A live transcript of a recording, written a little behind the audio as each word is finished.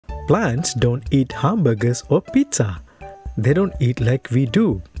Plants don't eat hamburgers or pizza. They don't eat like we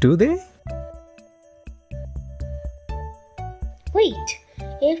do they? Wait,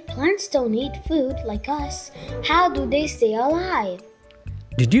 if plants don't eat food like us, how do they stay alive?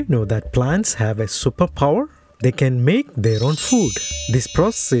 Did you know that plants have a superpower? They can make their own food. This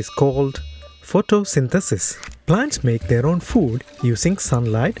process is called photosynthesis. Plants make their own food using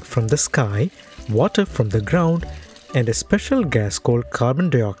sunlight from the sky, water from the ground, and a special gas called carbon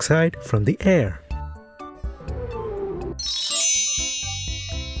dioxide from the air.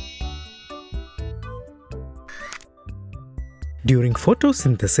 During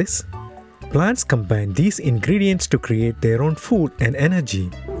photosynthesis, plants combine these ingredients to create their own food and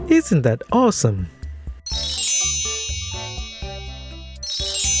energy. Isn't that awesome?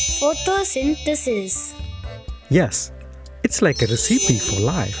 Photosynthesis. Yes, it's like a recipe for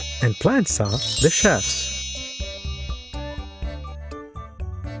life, and plants are the chefs.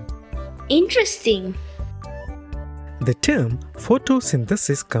 Interesting. The term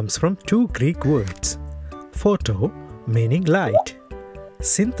photosynthesis comes from two Greek words. Photo meaning light,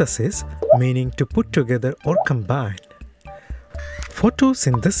 synthesis meaning to put together or combine.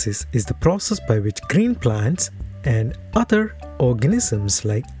 Photosynthesis is the process by which green plants and other organisms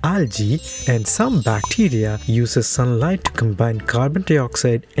like algae and some bacteria uses sunlight to combine carbon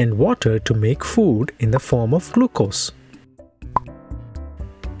dioxide and water to make food in the form of glucose.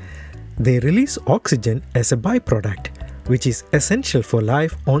 They release oxygen as a byproduct, which is essential for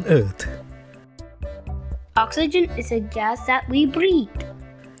life on Earth. Oxygen is a gas that we breathe.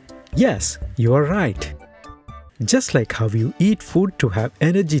 Yes, you are right. Just like how you eat food to have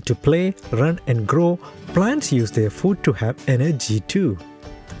energy to play, run and grow, plants use their food to have energy too.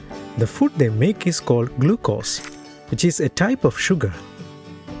 The food they make is called glucose, which is a type of sugar.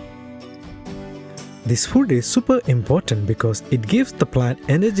 This food is super important because it gives the plant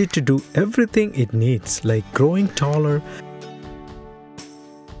energy to do everything it needs, like growing taller,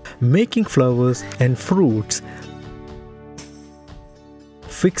 making flowers and fruits,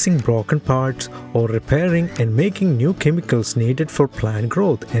 fixing broken parts, or repairing and making new chemicals needed for plant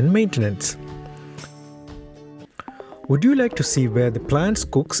growth and maintenance. Would you like to see where the plant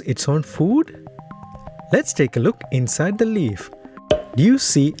cooks its own food? Let's take a look inside the leaf. Do you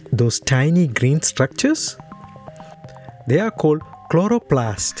see those tiny green structures? They are called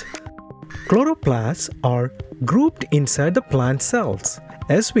chloroplasts. Chloroplasts are grouped inside the plant cells.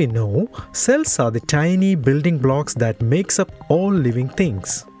 As we know, cells are the tiny building blocks that makes up all living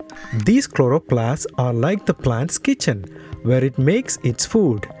things. These chloroplasts are like the plant's kitchen, where it makes its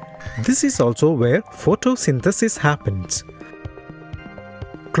food. This is also where photosynthesis happens.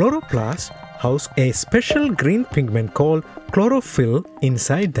 Chloroplasts house a special green pigment called chlorophyll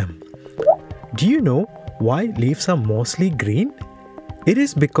inside them. Do you know why leaves are mostly green? It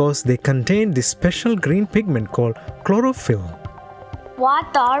is because they contain this special green pigment called chlorophyll.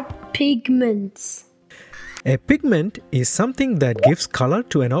 What are pigments? A pigment is something that gives color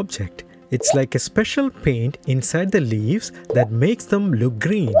to an object. It's like a special paint inside the leaves that makes them look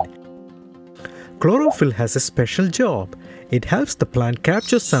green. Chlorophyll has a special job. It helps the plant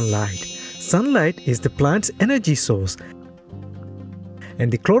capture sunlight. Sunlight is the plant's energy source,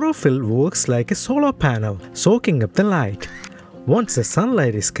 and the chlorophyll works like a solar panel, soaking up the light. Once the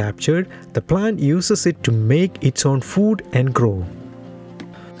sunlight is captured, the plant uses it to make its own food and grow.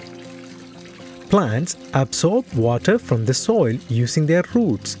 Plants absorb water from the soil using their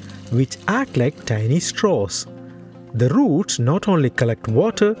roots, which act like tiny straws. The roots not only collect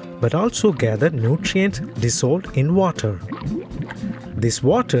water but also gather nutrients dissolved in water. This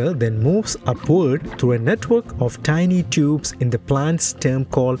water then moves upward through a network of tiny tubes in the plant's stem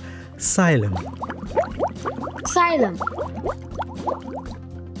called xylem. Xylem.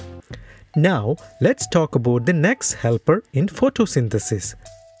 Now let's talk about the next helper in photosynthesis.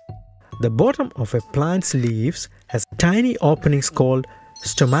 The bottom of a plant's leaves has tiny openings called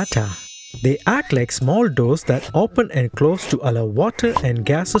stomata. They act like small doors that open and close to allow water and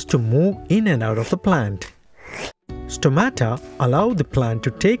gases to move in and out of the plant. Stomata allow the plant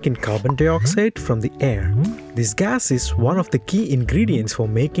to take in carbon dioxide from the air. This gas is one of the key ingredients for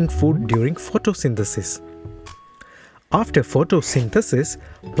making food during photosynthesis. After photosynthesis,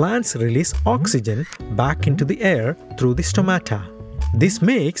 plants release oxygen back into the air through the stomata. This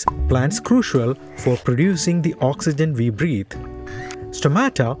makes plants crucial for producing the oxygen we breathe.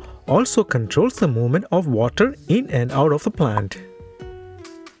 Stomata also controls the movement of water in and out of the plant.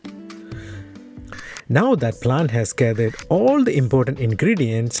 Now that plant has gathered all the important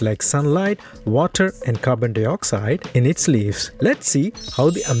ingredients like sunlight, water and carbon dioxide in its leaves, let's see how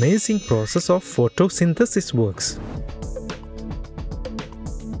the amazing process of photosynthesis works.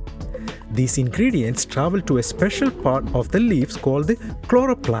 These ingredients travel to a special part of the leaves called the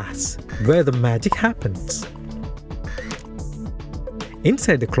chloroplasts, where the magic happens.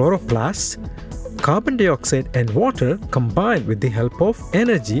 Inside the chloroplasts, carbon dioxide and water combine with the help of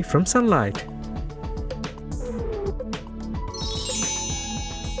energy from sunlight.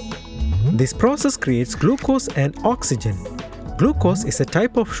 This process creates glucose and oxygen. Glucose is a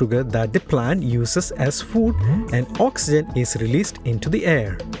type of sugar that the plant uses as food, and oxygen is released into the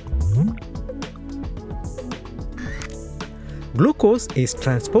air. Glucose is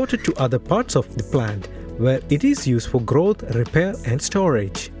transported to other parts of the plant, where it is used for growth, repair, and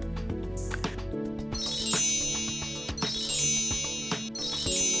storage.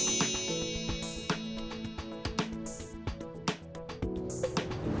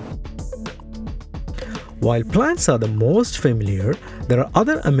 While plants are the most familiar, there are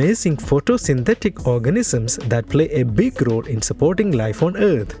other amazing photosynthetic organisms that play a big role in supporting life on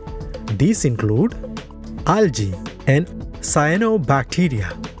Earth. These include algae and cyanobacteria.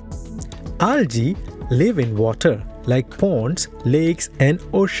 Algae live in water like ponds, lakes, and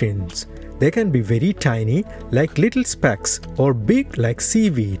oceans. They can be very tiny like little specks or big like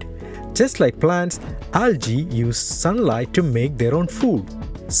seaweed. Just like plants, algae use sunlight to make their own food.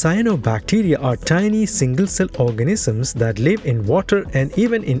 Cyanobacteria are tiny single-cell organisms that live in water and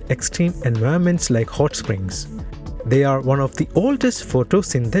even in extreme environments like hot springs. They are one of the oldest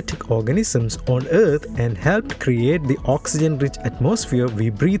photosynthetic organisms on Earth and helped create the oxygen-rich atmosphere we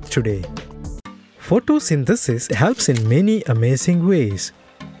breathe today. Photosynthesis helps in many amazing ways.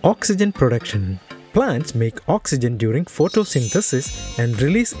 Oxygen production. Plants make oxygen during photosynthesis and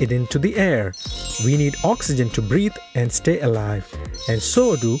release it into the air. We need oxygen to breathe and stay alive, and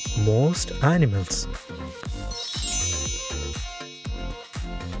so do most animals.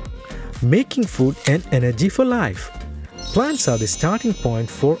 Making food and energy for life. Plants are the starting point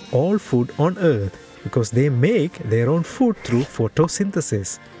for all food on Earth because they make their own food through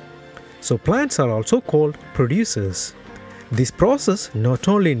photosynthesis. So plants are also called producers. This process not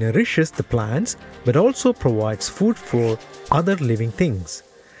only nourishes the plants but also provides food for other living things.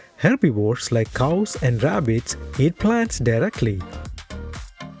 Herbivores like cows and rabbits eat plants directly.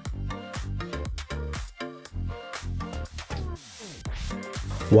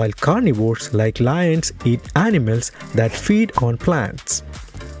 While carnivores like lions eat animals that feed on plants.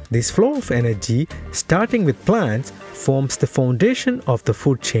 This flow of energy, starting with plants, forms the foundation of the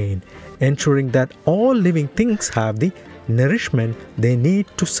food chain, ensuring that all living things have the nourishment they need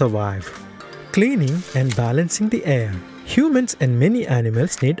to survive. Cleaning and balancing the air. Humans and many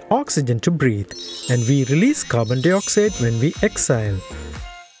animals need oxygen to breathe, and we release carbon dioxide when we exhale.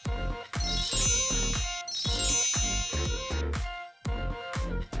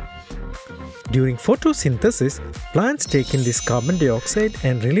 During photosynthesis, plants take in this carbon dioxide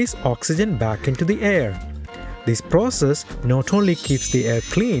and release oxygen back into the air. This process not only keeps the air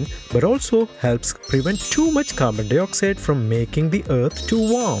clean but also helps prevent too much carbon dioxide from making the earth too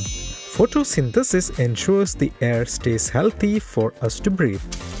warm. Photosynthesis ensures the air stays healthy for us to breathe.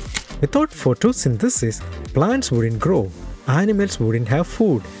 Without photosynthesis, plants wouldn't grow, animals wouldn't have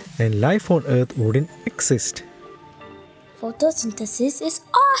food, and life on Earth wouldn't exist. Photosynthesis is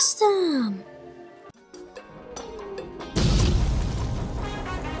awesome!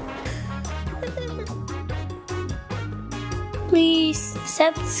 Please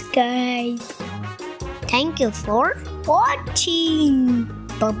subscribe. Thank you for watching.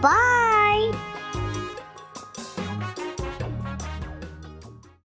 Bye-bye.